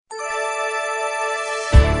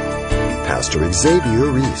Pastor Xavier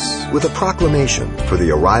Reese with a proclamation for the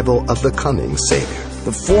arrival of the coming Savior.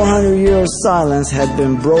 The 400 years of silence had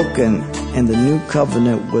been broken, and the new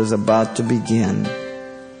covenant was about to begin.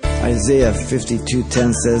 Isaiah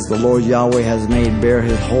 52:10 says, "The Lord Yahweh has made bare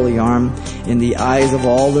his holy arm in the eyes of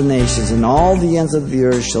all the nations, and all the ends of the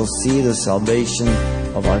earth shall see the salvation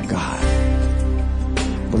of our God."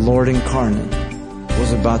 The Lord incarnate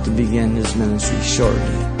was about to begin his ministry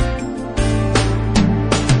shortly.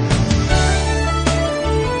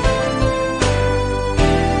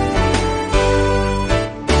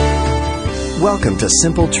 Welcome to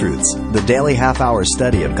Simple Truths, the daily half-hour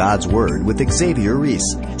study of God's Word with Xavier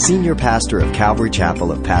Reese, Senior Pastor of Calvary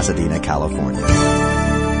Chapel of Pasadena, California.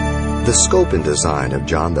 The scope and design of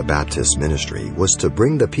John the Baptist's ministry was to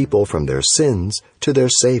bring the people from their sins to their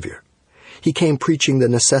Savior. He came preaching the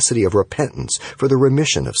necessity of repentance for the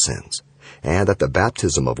remission of sins, and that the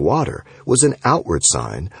baptism of water was an outward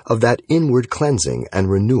sign of that inward cleansing and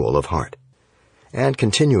renewal of heart. And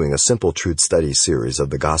continuing a Simple Truth study series of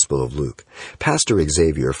the Gospel of Luke, Pastor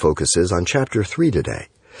Xavier focuses on chapter 3 today,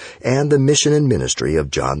 and the mission and ministry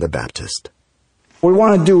of John the Baptist. What we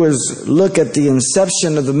want to do is look at the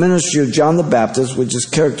inception of the ministry of John the Baptist, which is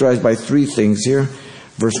characterized by three things here,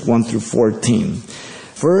 verse 1 through 14.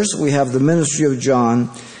 First, we have the ministry of John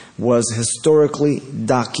was historically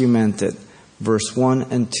documented, verse 1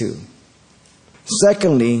 and 2.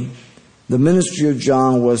 Secondly, the ministry of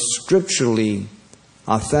John was scripturally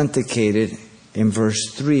authenticated in verse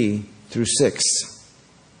 3 through 6.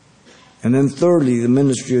 And then thirdly, the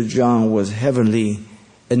ministry of John was heavenly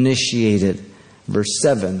initiated, verse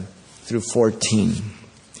 7 through 14.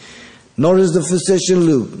 Notice the physician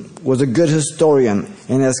Luke was a good historian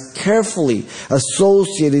and has carefully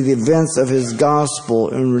associated the events of his gospel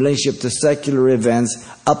in relationship to secular events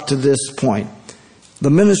up to this point. The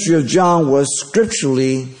ministry of John was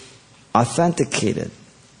scripturally authenticated.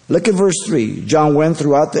 Look at verse 3. John went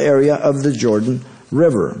throughout the area of the Jordan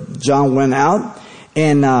River. John went out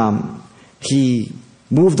and he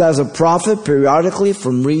moved as a prophet periodically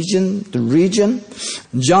from region to region.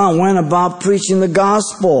 John went about preaching the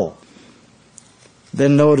gospel.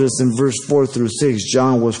 Then notice in verse 4 through 6,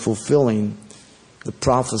 John was fulfilling the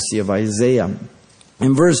prophecy of Isaiah.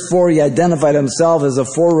 In verse 4, he identified himself as a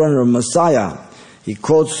forerunner of Messiah. He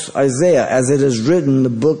quotes Isaiah as it is written in the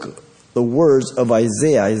book, the words of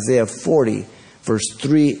Isaiah, Isaiah 40, verse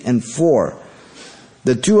 3 and 4.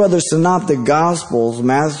 The two other synoptic gospels,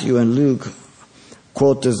 Matthew and Luke,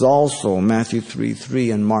 quote this also, Matthew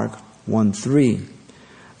 3:3 and Mark 1:3.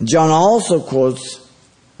 John also quotes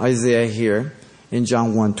Isaiah here in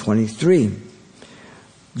John 1:23.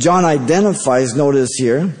 John identifies, notice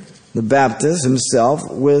here, the Baptist himself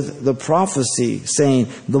with the prophecy, saying,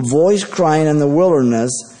 "The voice crying in the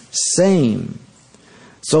wilderness, saying."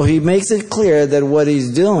 So he makes it clear that what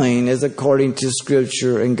he's doing is according to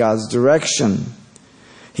Scripture and God's direction.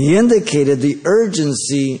 He indicated the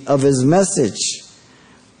urgency of his message.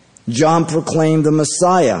 John proclaimed the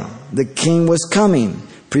Messiah. The King was coming.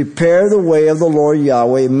 Prepare the way of the Lord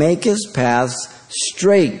Yahweh. Make his paths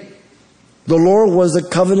straight. The Lord was the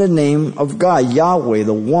covenant name of God, Yahweh,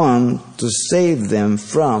 the one to save them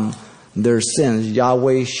from their sins.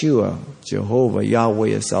 Yahweh Shua, Jehovah, Yahweh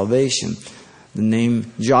is salvation. The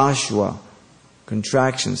name Joshua,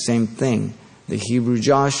 contraction, same thing. The Hebrew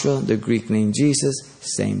Joshua, the Greek name Jesus,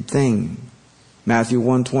 same thing. Matthew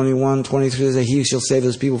 1:21-23 says, "He shall save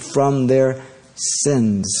his people from their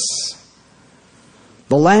sins."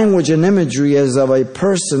 The language and imagery is of a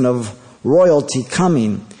person of royalty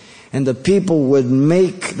coming, and the people would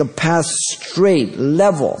make the path straight,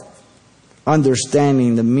 level,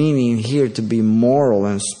 understanding the meaning here to be moral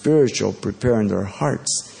and spiritual, preparing their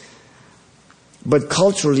hearts. But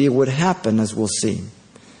culturally it would happen, as we'll see.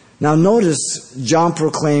 Now notice, John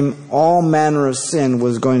proclaimed all manner of sin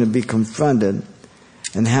was going to be confronted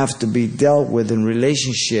and have to be dealt with in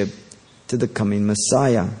relationship to the coming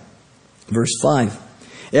Messiah. Verse 5.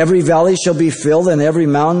 "Every valley shall be filled, and every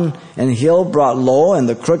mountain and hill brought low, and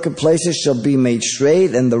the crooked places shall be made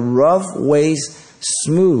straight, and the rough ways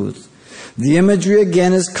smooth." The imagery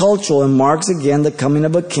again is cultural and marks again the coming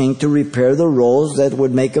of a king to repair the roads that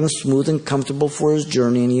would make him smooth and comfortable for his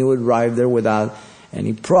journey, and he would arrive there without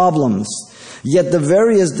any problems. Yet the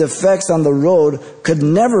various defects on the road could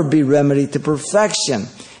never be remedied to perfection.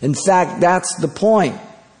 In fact, that's the point.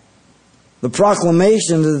 The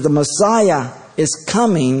proclamation that the Messiah is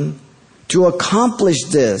coming to accomplish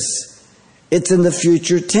this. It's in the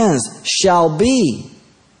future tense, shall be.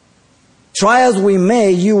 Try as we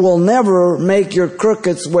may, you will never make your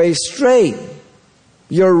crooked way straight,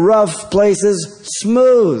 your rough places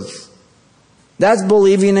smooth. That's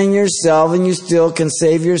believing in yourself and you still can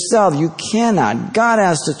save yourself. You cannot. God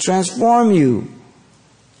has to transform you.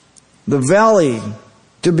 The valley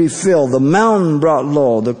to be filled, the mountain brought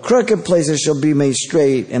low, the crooked places shall be made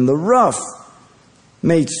straight, and the rough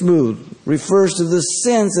made smooth, refers to the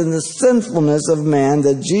sins and the sinfulness of man,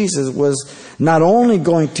 that Jesus was not only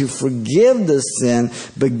going to forgive the sin,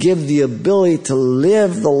 but give the ability to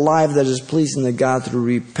live the life that is pleasing to God through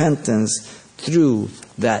repentance, through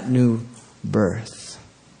that new birth.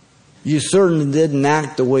 You certainly didn't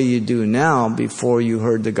act the way you do now before you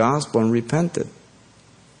heard the gospel and repented.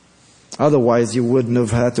 Otherwise, you wouldn't have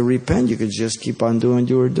had to repent. You could just keep on doing what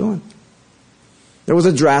you were doing. There was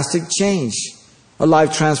a drastic change, a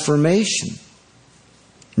life transformation.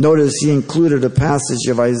 Notice he included a passage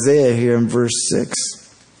of Isaiah here in verse 6.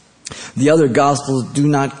 The other Gospels do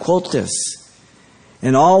not quote this.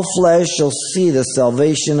 And all flesh shall see the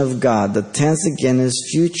salvation of God. The tense again is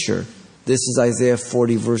future. This is Isaiah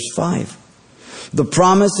 40 verse 5. The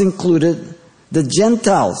promise included the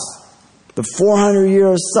Gentiles. The 400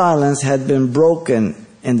 years of silence had been broken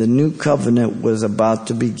and the new covenant was about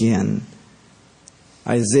to begin.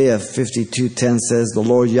 Isaiah 52:10 says, the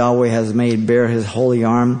Lord Yahweh has made bare his holy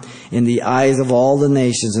arm in the eyes of all the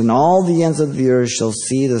nations, and all the ends of the earth shall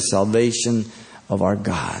see the salvation of our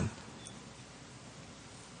God.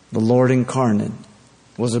 The Lord incarnate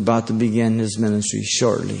was about to begin his ministry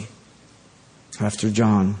shortly after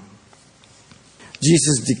John.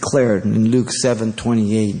 Jesus declared in Luke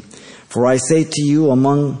 7:28, for I say to you,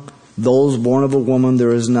 among those born of a woman,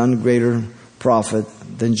 there is none greater prophet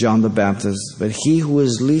than John the Baptist, but he who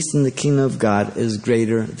is least in the kingdom of God is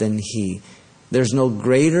greater than he. There's no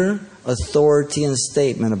greater authority and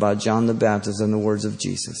statement about John the Baptist than the words of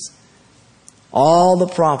Jesus. All the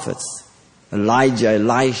prophets, Elijah,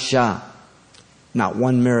 Elisha, not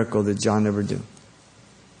one miracle did John ever do.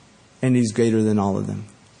 And he's greater than all of them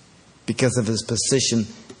because of his position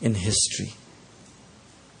in history.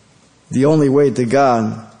 The only way to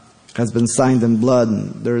God has been signed in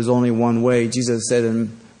blood. There is only one way. Jesus said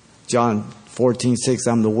in John 14:6,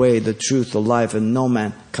 I'm the way, the truth, the life, and no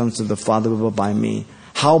man comes to the Father but by me.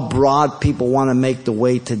 How broad people want to make the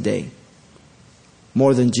way today.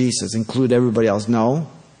 More than Jesus. Include everybody else. No.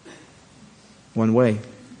 One way.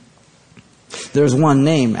 There's one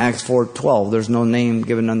name, Acts 4:12. There's no name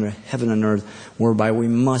given under heaven and earth whereby we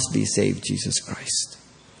must be saved, Jesus Christ.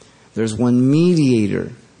 There's one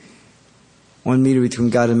mediator. One mediator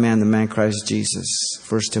between God and man, the man Christ Jesus.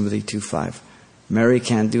 1 Timothy 2:5. Mary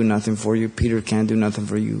can't do nothing for you. Peter can't do nothing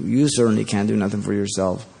for you. You certainly can't do nothing for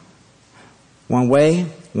yourself. One way,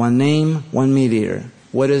 one name, one mediator.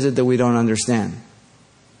 What is it that we don't understand?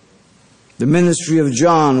 The ministry of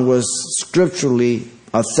John was scripturally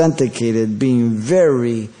authenticated, being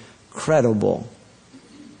very credible.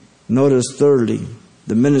 Notice thirdly,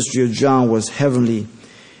 the ministry of John was heavenly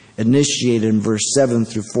initiated in verse 7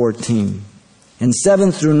 through 14. In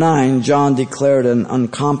 7 through 9, John declared an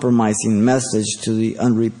uncompromising message to the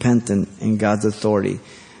unrepentant in God's authority.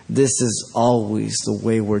 This is always the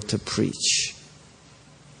way we're to preach.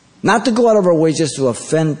 Not to go out of our way just to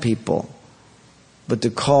offend people, but to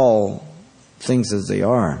call things as they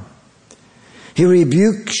are. He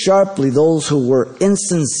rebuked sharply those who were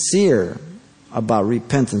insincere about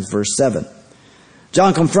repentance, verse 7.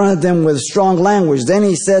 John confronted them with strong language. Then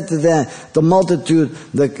he said to them, the multitude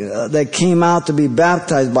that came out to be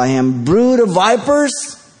baptized by him, brood of vipers?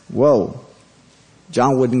 Whoa.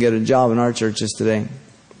 John wouldn't get a job in our churches today.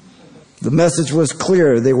 The message was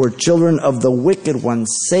clear. They were children of the wicked one,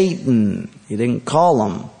 Satan. He didn't call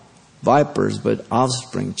them vipers, but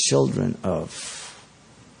offspring, children of.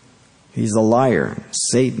 He's a liar,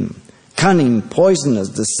 Satan. Cunning, poisonous,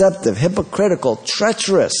 deceptive, hypocritical,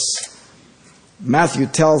 treacherous. Matthew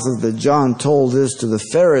tells us that John told this to the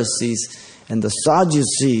Pharisees and the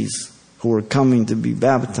Sadducees who were coming to be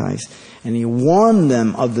baptized. And he warned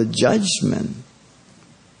them of the judgment.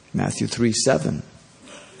 Matthew 3:7.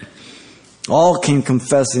 All came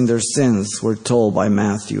confessing their sins, we're told by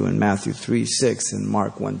Matthew in Matthew 3:6 and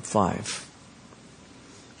Mark 1:5.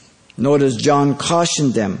 Notice John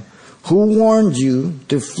cautioned them. Who warned you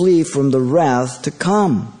to flee from the wrath to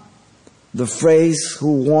come? The phrase,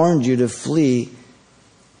 who warned you to flee,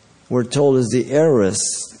 we're told is the aorist,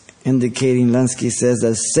 indicating, Lenski says,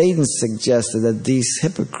 that Satan suggested that these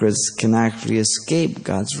hypocrites can actually escape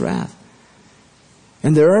God's wrath.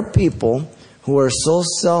 And there are people who are so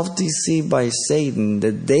self-deceived by Satan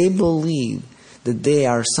that they believe that they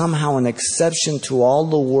are somehow an exception to all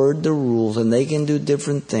the word, the rules, and they can do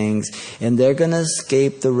different things, and they're going to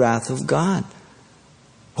escape the wrath of God.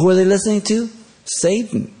 Who are they listening to?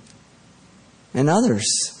 Satan and others.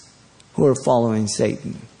 who are following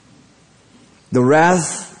Satan. The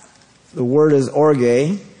wrath, the word is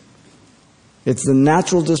orge. It's the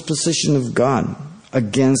natural disposition of God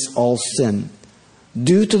against all sin,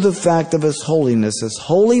 due to the fact of His holiness. His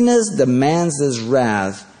holiness demands His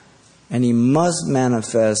wrath, and He must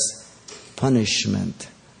manifest punishment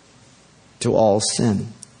to all sin.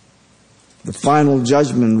 The final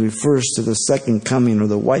judgment refers to the second coming, or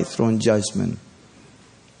the white throne judgment.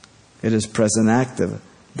 It is present active,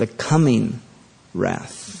 the coming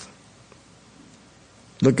wrath.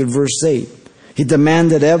 Look at verse 8. He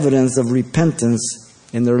demanded evidence of repentance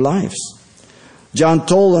in their lives. John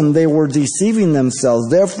told them they were deceiving themselves.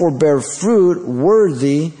 Therefore bear fruit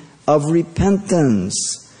worthy of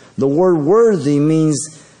repentance. The word worthy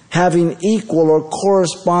means having equal or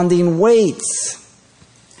corresponding weights.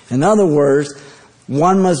 In other words,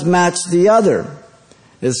 one must match the other.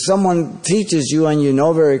 If someone teaches you and you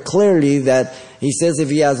know very clearly that he says if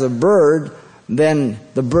he has a bird, then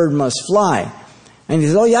the bird must fly. And he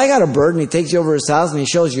says, oh yeah, I got a bird, and he takes you over his house and he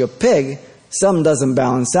shows you a pig, something doesn't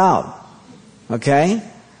balance out. Okay?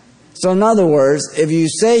 So in other words, if you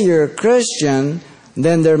say you're a Christian,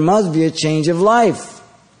 then there must be a change of life.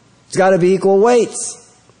 It's got to be equal weights.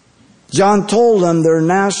 John told them their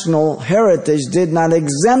national heritage did not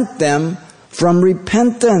exempt them from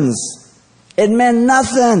repentance. It meant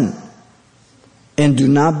nothing. And do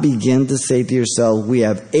not begin to say to yourself, we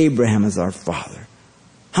have Abraham as our father.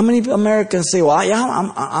 How many Americans say, well, yeah,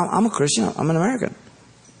 I'm a Christian. I'm an American.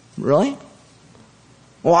 Really?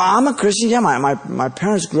 Well, I'm a Christian. Yeah, my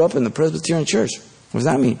parents grew up in the Presbyterian church. What does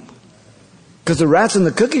that mean? Because the rats in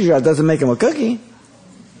the cookie jar doesn't make them a cookie.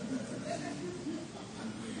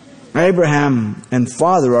 Abraham and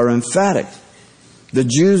father are emphatic. The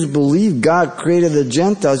Jews believed God created the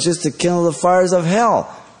Gentiles just to kindle the fires of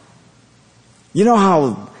hell. You know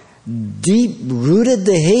how deep-rooted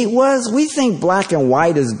the hate was? We think black and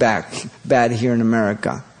white is bad here in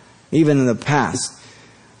America, even in the past.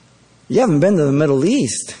 You haven't been to the Middle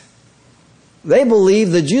East.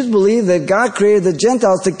 The Jews believe that God created the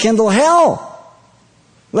Gentiles to kindle hell.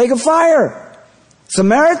 Lake of fire.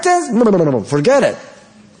 Samaritans? Forget it.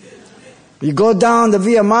 You go down the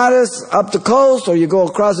Via Maris up the coast, or you go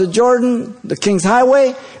across the Jordan, the King's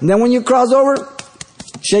Highway, and then when you cross over,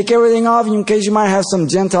 shake everything off in case you might have some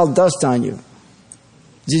Gentile dust on you.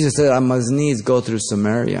 Jesus said, I must needs go through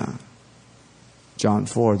Samaria. John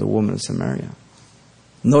 4, the woman of Samaria.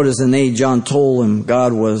 Notice in 8, John told him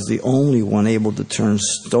God was the only one able to turn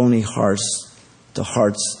stony hearts to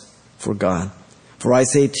hearts for God. For I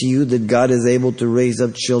say to you that God is able to raise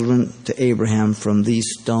up children to Abraham from these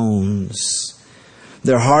stones.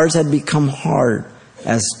 Their hearts had become hard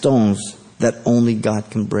as stones that only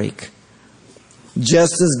God can break.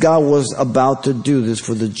 Just as God was about to do this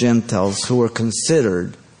for the Gentiles who were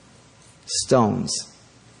considered stones,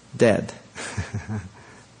 dead.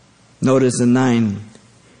 Notice in 9,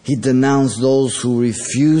 He denounced those who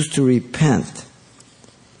refused to repent.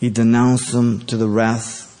 He denounced them to the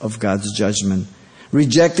wrath of God's judgment.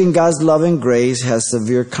 Rejecting God's love and grace has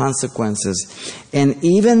severe consequences. And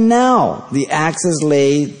even now, the axe is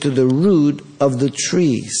laid to the root of the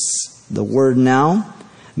trees. The word now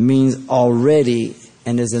means already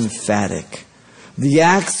and is emphatic. The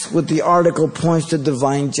axe with the article points to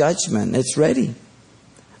divine judgment. It's ready.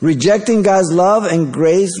 Rejecting God's love and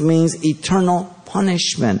grace means eternal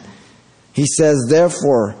punishment. He says,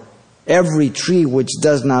 therefore, every tree which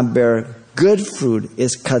does not bear good fruit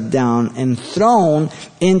is cut down and thrown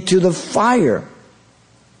into the fire.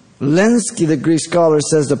 Lenski, the Greek scholar,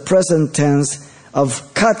 says the present tense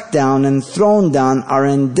of cut down and thrown down are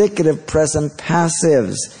indicative present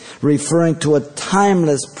passives, referring to a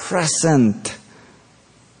timeless present.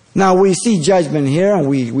 Now we see judgment here and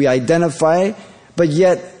we identify, but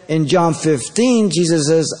yet in John 15, Jesus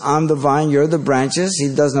says, I'm the vine, you're the branches.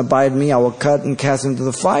 He doesn't abide in me, I will cut and cast him into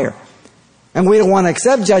the fire. And we don't want to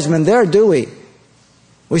accept judgment there, do we?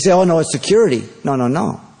 We say, oh no, it's security.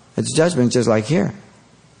 No. It's judgment just like here.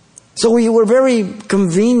 So we're very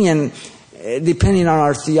convenient, depending on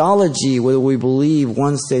our theology, whether we believe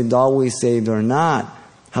once saved, always saved or not,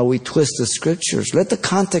 how we twist the scriptures. Let the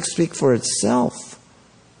context speak for itself.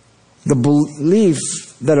 The belief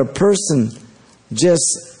that a person just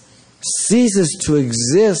ceases to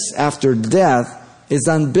exist after death is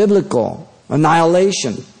unbiblical.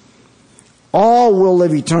 Annihilation. All will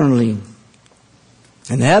live eternally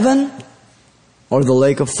in heaven or the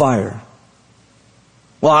lake of fire.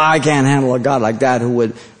 Well, I can't handle a God like that who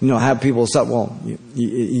would, have people say, well,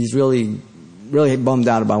 he's really bummed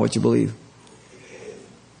out about what you believe.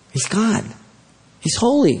 He's God. He's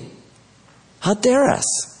holy. How dare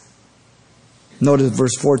us? Notice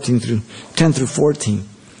verse 10 through 14.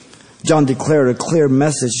 John declared a clear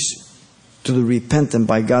message to the repentant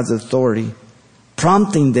by God's authority,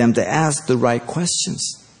 prompting them to ask the right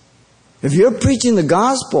questions. If you're preaching the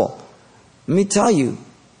gospel, let me tell you,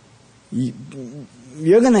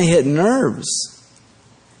 you're going to hit nerves.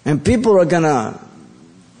 And people are going to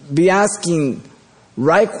be asking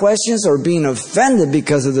right questions or being offended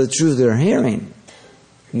because of the truth they're hearing.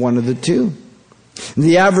 One of the two.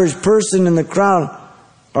 The average person in the crowd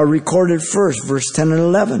are recorded first, verse 10 and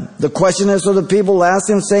 11. The question is, so the people asked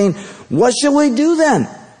him, saying, what shall we do then?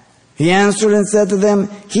 He answered and said to them,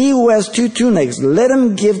 he who has 2 tunics, let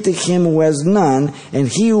him give to him who has none, and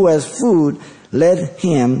he who has food, let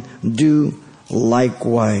him do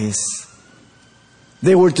likewise.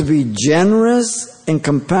 They were to be generous and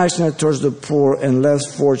compassionate towards the poor and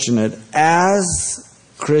less fortunate as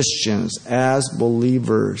Christians, as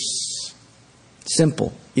believers.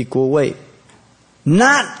 Simple, equal weight.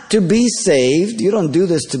 Not to be saved. You don't do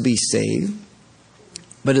this to be saved.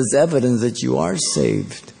 But it's evidence that you are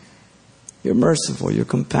saved. You're merciful. You're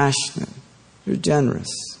compassionate. You're generous.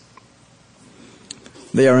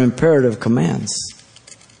 They are imperative commands,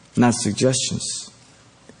 not suggestions.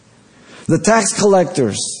 The tax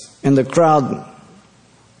collectors in the crowd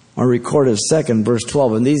are recorded second, verse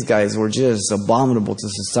 12. And these guys were just abominable to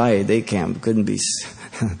society. They couldn't be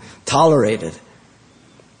tolerated.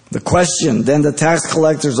 The question, then the tax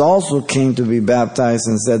collectors also came to be baptized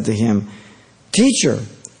and said to him, Teacher,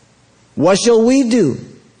 what shall we do?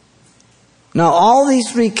 Now all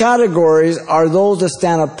these 3 categories are those that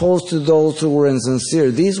stand opposed to those who were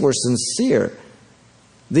insincere. These were sincere.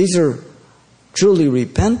 These are truly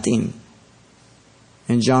repenting.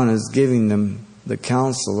 And John is giving them the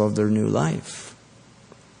counsel of their new life.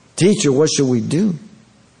 Teacher, what shall we do?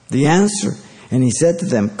 The answer, and he said to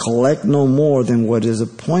them, collect no more than what is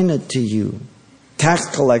appointed to you.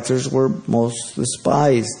 Tax collectors were most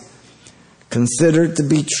despised, considered to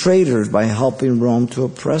be traitors by helping Rome to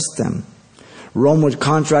oppress them. Rome would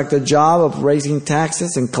contract a job of raising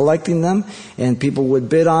taxes and collecting them, and people would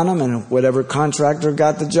bid on them, and whatever contractor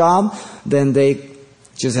got the job, then they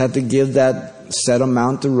just had to give that set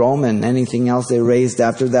amount to Rome, and anything else they raised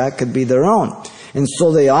after that could be their own. And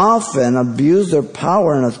so they often abused their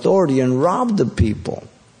power and authority and robbed the people.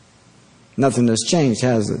 Nothing has changed,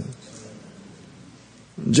 has it?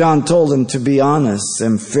 John told them to be honest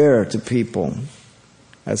and fair to people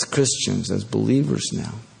as Christians, as believers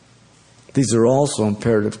now. These are also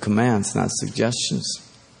imperative commands, not suggestions.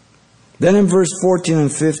 Then in verse 14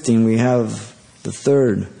 and 15 we have the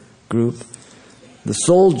third group, the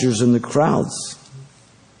soldiers in the crowds.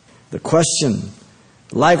 The question,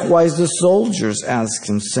 likewise the soldiers asked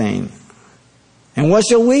him, saying, and what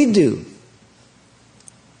shall we do?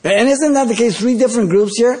 And isn't that the case? 3 different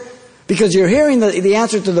groups here? Because you're hearing the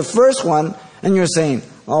answer to the first one, and you're saying,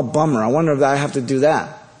 oh, bummer, I wonder if I have to do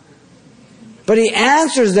that. But he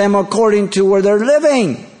answers them according to where they're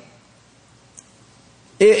living.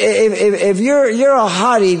 If you're a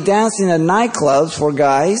hottie dancing at nightclubs for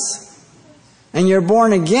guys, and you're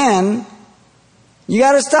born again, you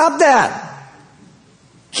got to stop that.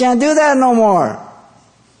 Can't do that no more.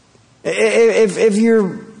 If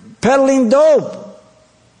you're peddling dope,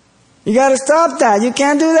 you got to stop that. You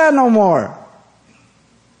can't do that no more.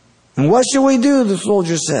 And what should we do? The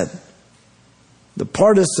soldier said. The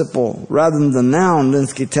participle, rather than the noun,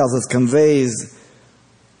 Linsky tells us, conveys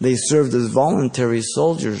they served as voluntary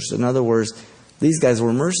soldiers. In other words, these guys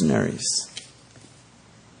were mercenaries.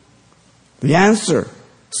 The answer,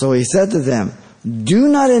 so he said to them, do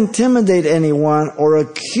not intimidate anyone or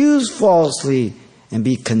accuse falsely, and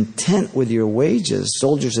be content with your wages.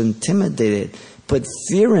 Soldiers intimidated, put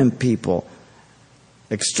fear in people,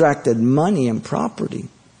 extracted money and property.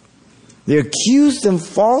 They accused them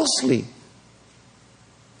falsely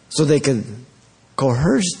so they could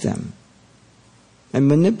coerce them and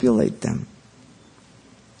manipulate them.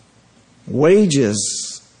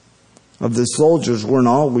 Wages of the soldiers weren't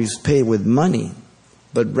always paid with money,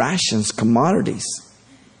 but rations, commodities.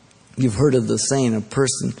 You've heard of the saying, a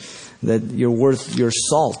person that you're worth your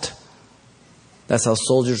salt. That's how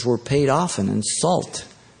soldiers were paid often, in salt.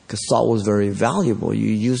 Because salt was very valuable. You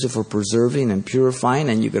use it for preserving and purifying,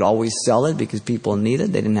 and you could always sell it because people need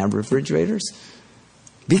it. They didn't have refrigerators.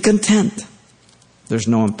 Be content. There's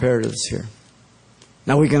no imperatives here.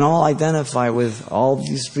 Now we can all identify with all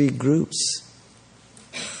these 3 groups.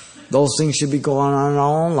 Those things should be going on in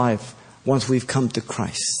our own life once we've come to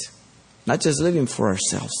Christ. Not just living for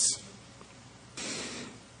ourselves.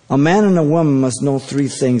 A man and a woman must know 3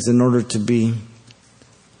 things in order to be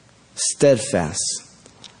steadfast,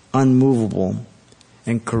 unmovable,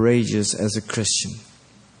 and courageous as a Christian.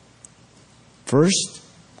 First,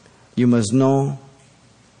 you must know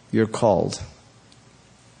you're called.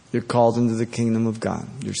 You're called into the kingdom of God.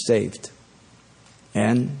 You're saved.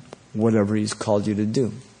 And whatever He's called you to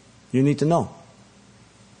do, you need to know.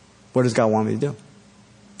 What does God want me to do?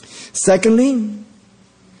 Secondly,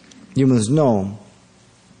 you must know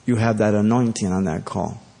you have that anointing on that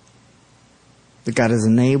call. That God has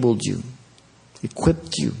enabled you,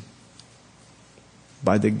 equipped you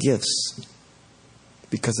by the gifts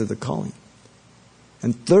because of the calling.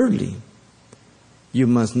 And thirdly, you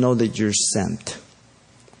must know that you're sent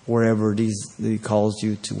wherever He calls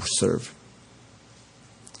you to serve.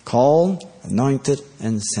 Called, anointed,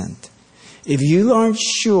 and sent. If you aren't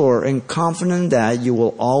sure and confident that, you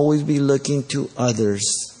will always be looking to others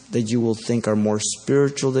that you will think are more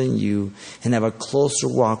spiritual than you and have a closer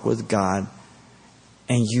walk with God,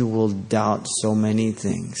 and you will doubt so many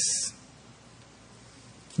things.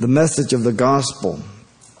 The message of the gospel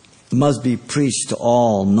must be preached to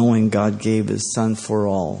all, knowing God gave His Son for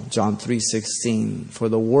all. John 3:16, for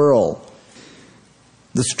the world.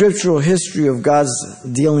 The scriptural history of God's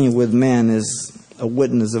dealing with man is a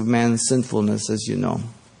witness of man's sinfulness, as you know.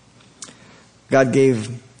 God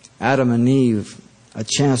gave Adam and Eve a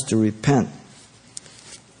chance to repent.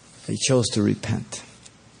 They chose to repent.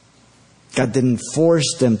 God didn't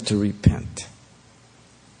force them to repent.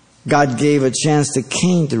 God gave a chance to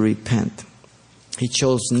Cain to repent. He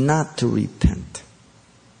chose not to repent.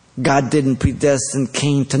 God didn't predestine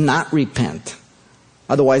Cain to not repent.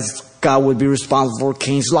 Otherwise, God would be responsible for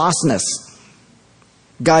Cain's lostness.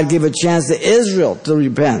 God gave a chance to Israel to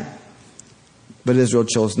repent. But Israel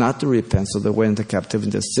chose not to repent, so they went into captivity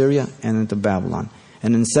into Syria and into Babylon.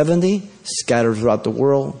 And in 70, scattered throughout the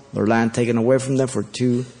world, their land taken away from them for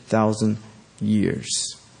 2,000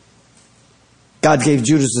 years. God gave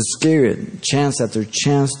Judas Iscariot chance after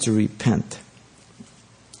chance to repent.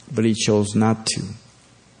 But he chose not to.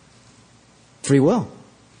 Free will.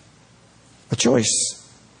 A choice.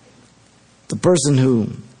 The person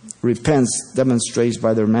who repents demonstrates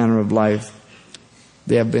by their manner of life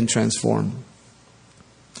they have been transformed.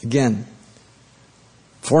 Again,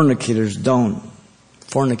 fornicators don't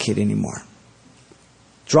fornicate anymore.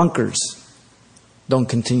 Drunkards don't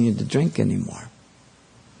continue to drink anymore.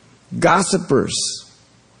 Gossipers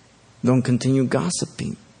don't continue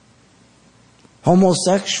gossiping.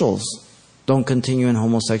 Homosexuals don't continue in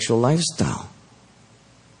homosexual lifestyle.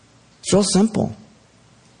 It's real simple.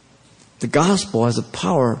 The gospel has the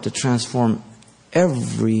power to transform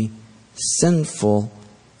every sinful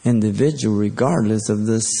individual regardless of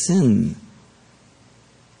the sin.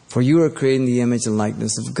 For you are created in the image and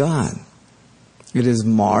likeness of God. It is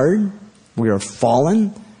marred. We are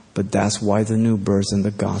fallen. But that's why the new births and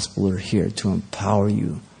the gospel are here, to empower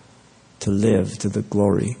you to live to the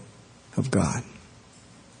glory of God.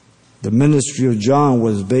 The ministry of John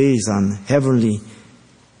was based on heavenly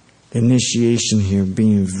initiation here,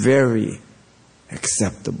 being very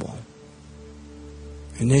acceptable.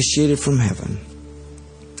 Initiated from heaven.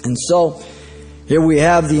 And so, here we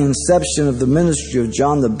have the inception of the ministry of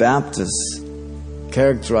John the Baptist,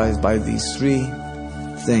 characterized by these three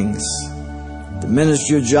things. The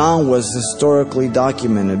ministry of John was historically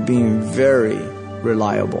documented, being very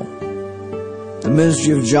reliable. The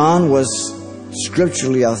ministry of John was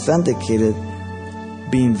scripturally authenticated,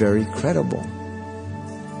 being very credible.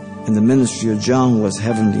 And the ministry of John was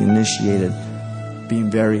heavenly initiated, being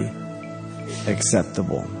very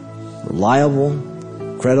acceptable. Reliable,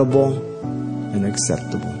 credible, and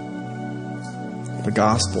acceptable. The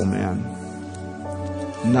gospel, man.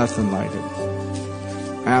 Nothing like it.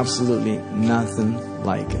 Absolutely nothing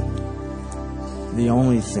like it. The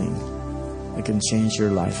only thing that can change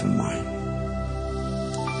your life and mine.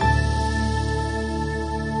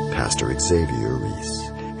 Pastor Xavier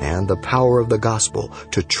Reese, and the power of the gospel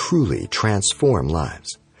to truly transform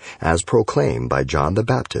lives, as proclaimed by John the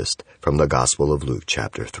Baptist from the Gospel of Luke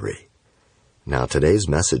chapter 3. Now today's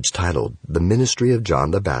message, titled The Ministry of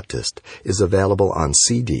John the Baptist, is available on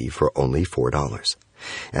CD for only $4.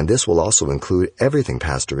 And this will also include everything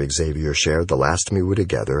Pastor Xavier shared the last time we were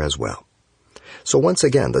together as well. So once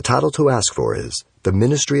again, the title to ask for is The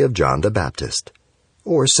Ministry of John the Baptist,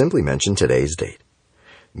 or simply mention today's date.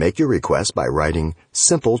 Make your request by writing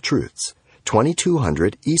Simple Truths,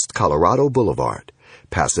 2200 East Colorado Boulevard,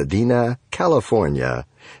 Pasadena, California,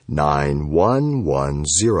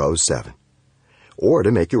 91107. Or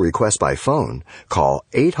to make your request by phone, call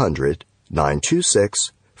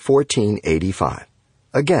 800-926-1485.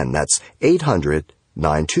 Again, that's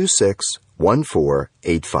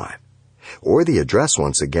 800-926-1485. Or the address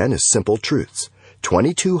once again is Simple Truths,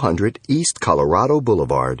 2200 East Colorado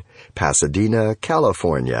Boulevard, Pasadena,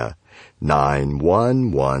 California,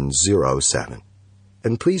 91107.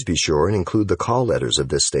 And please be sure and include the call letters of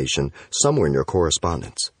this station somewhere in your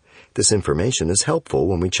correspondence. This information is helpful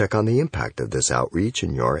when we check on the impact of this outreach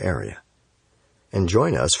in your area. And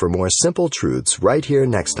join us for more simple truths right here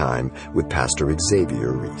next time with Pastor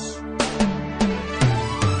Xavier Reese.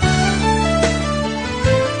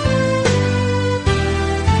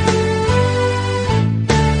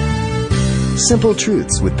 Simple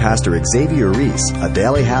Truths with Pastor Xavier Reese, a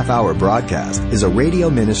daily half-hour broadcast, is a radio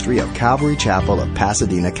ministry of Calvary Chapel of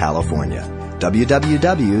Pasadena, California.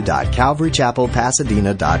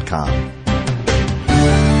 www.calvarychapelpasadena.com.